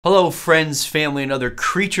Hello friends, family, and other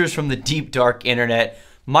creatures from the deep dark internet.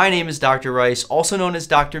 My name is Dr. Rice, also known as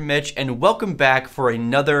Dr. Mitch, and welcome back for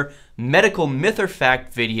another medical myth or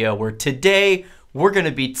fact video where today we're going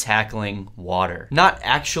to be tackling water. Not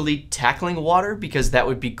actually tackling water because that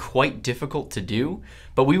would be quite difficult to do,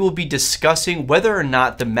 but we will be discussing whether or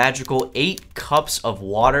not the magical 8 cups of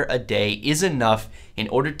water a day is enough in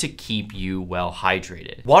order to keep you well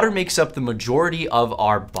hydrated. Water makes up the majority of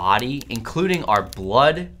our body, including our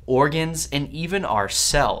blood, organs, and even our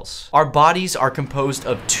cells. Our bodies are composed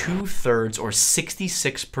of 2/3 or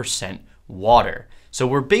 66% water. So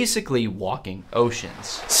we're basically walking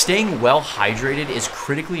oceans. Staying well hydrated is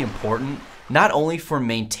critically important, not only for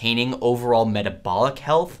maintaining overall metabolic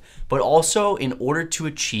health, but also in order to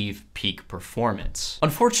achieve peak performance.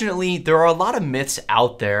 Unfortunately, there are a lot of myths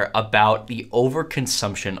out there about the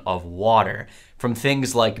overconsumption of water, from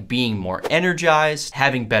things like being more energized,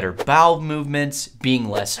 having better bowel movements, being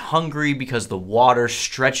less hungry because the water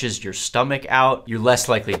stretches your stomach out, you're less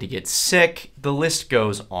likely to get sick, the list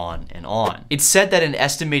goes on and on. It's said that an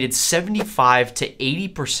estimated 75 to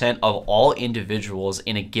 80% of all individuals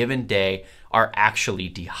in a given day are actually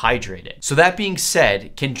dehydrated. So that being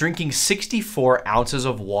said, can drinking 64 ounces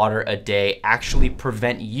of water a day actually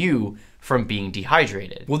prevent you from being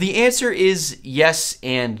dehydrated? Well, the answer is yes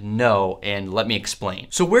and no, and let me explain.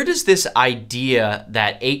 So where does this idea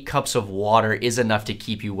that 8 cups of water is enough to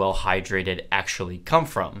keep you well hydrated actually come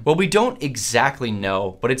from? Well, we don't exactly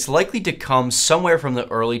know, but it's likely to come somewhere from the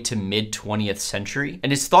early to mid 20th century,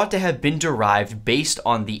 and it's thought to have been derived based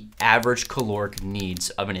on the average caloric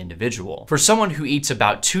needs of an individual. For someone who eats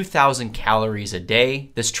about 2,000 calories a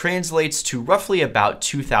day, this translates to roughly about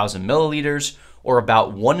 2,000 milliliters, or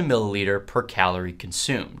about 1 milliliter per calorie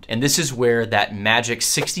consumed. And this is where that magic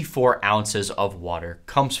 64 ounces of water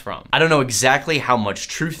comes from. I don't know exactly how much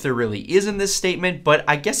truth there really is in this statement, but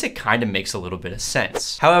I guess it kind of makes a little bit of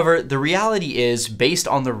sense. However, the reality is, based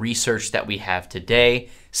on the research that we have today,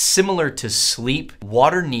 similar to sleep,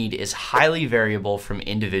 water need is highly variable from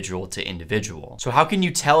individual to individual. So how can you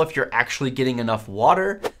tell if you're actually getting enough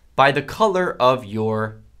water? By the color of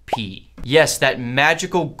your pee. Yes, that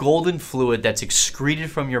magical golden fluid that's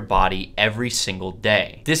excreted from your body every single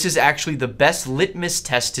day. This is actually the best litmus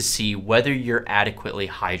test to see whether you're adequately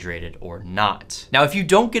hydrated or not. Now, if you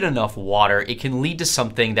don't get enough water, it can lead to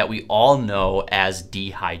something that we all know as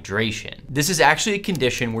dehydration. This is actually a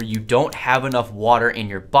condition where you don't have enough water in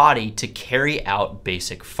your body to carry out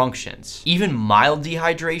basic functions. Even mild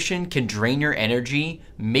dehydration can drain your energy,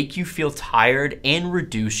 make you feel tired, and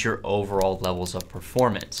reduce your overall levels of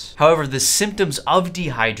performance. However, the symptoms of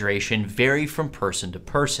dehydration vary from person to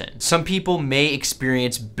person. Some people may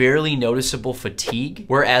experience barely noticeable fatigue,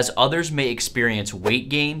 whereas others may experience weight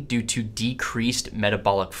gain due to decreased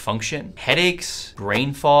metabolic function, headaches,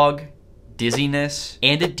 brain fog, dizziness,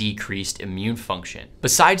 and a decreased immune function.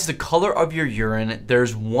 Besides the color of your urine,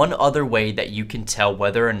 there's one other way that you can tell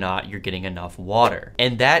whether or not you're getting enough water,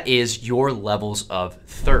 and that is your levels of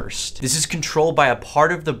thirst. This is controlled by a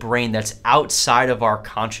part of the brain that's outside of our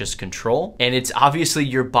conscious control, and it's obviously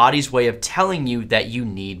your body's way of telling you that you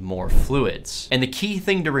need more fluids. And the key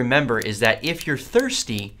thing to remember is that if you're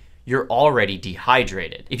thirsty, you're already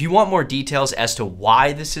dehydrated. If you want more details as to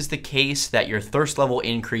why this is the case, that your thirst level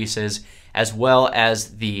increases, as well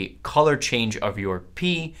as the color change of your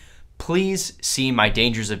pee, please see my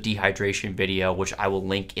Dangers of Dehydration video, which I will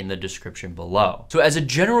link in the description below. So as a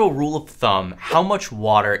general rule of thumb, how much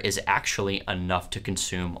water is actually enough to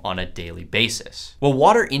consume on a daily basis? Well,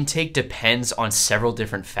 water intake depends on several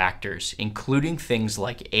different factors, including things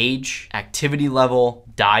like age, activity level,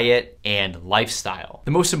 diet, and lifestyle.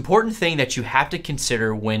 The most important thing that you have to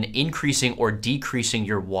consider when increasing or decreasing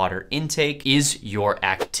your water intake is your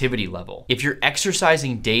activity level. If you're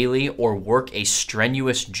exercising daily or work a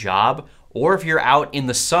strenuous job, or if you're out in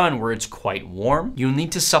the sun where it's quite warm, you'll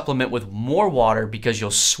need to supplement with more water because you'll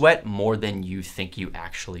sweat more than you think you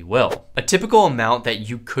actually will. A typical amount that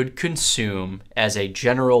you could consume as a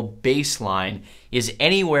general baseline is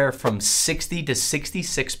anywhere from 60 to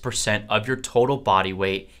 66% of your total body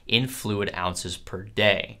weight in fluid ounces per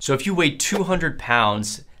day. So if you weigh 200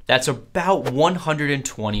 pounds, that's about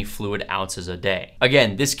 120 fluid ounces a day.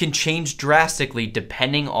 Again, this can change drastically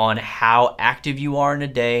depending on how active you are in a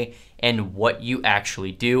day and what you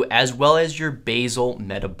actually do, as well as your basal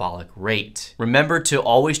metabolic rate. Remember to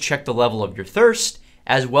always check the level of your thirst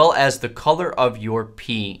as well as the color of your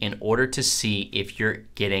pee in order to see if you're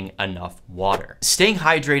getting enough water. Staying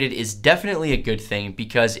hydrated is definitely a good thing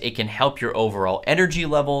because it can help your overall energy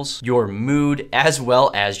levels, your mood, as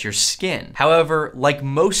well as your skin. However, like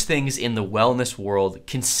most things in the wellness world,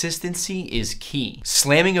 consistency is key.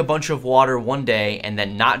 Slamming a bunch of water one day and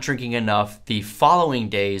then not drinking enough the following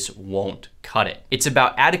days won't cut it. It's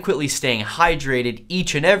about adequately staying hydrated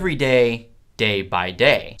each and every day, day by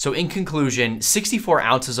day. So in conclusion, 64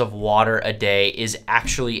 ounces of water a day is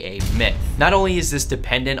actually a myth. Not only is this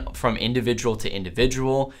dependent from individual to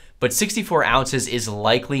individual, but 64 ounces is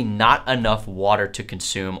likely not enough water to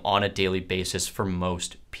consume on a daily basis for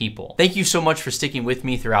most people. Thank you so much for sticking with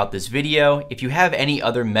me throughout this video. If you have any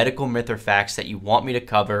other medical myth or facts that you want me to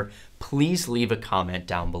cover, please leave a comment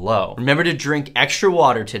down below. Remember to drink extra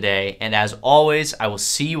water today, and as always, I will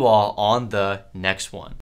see you all on the next one.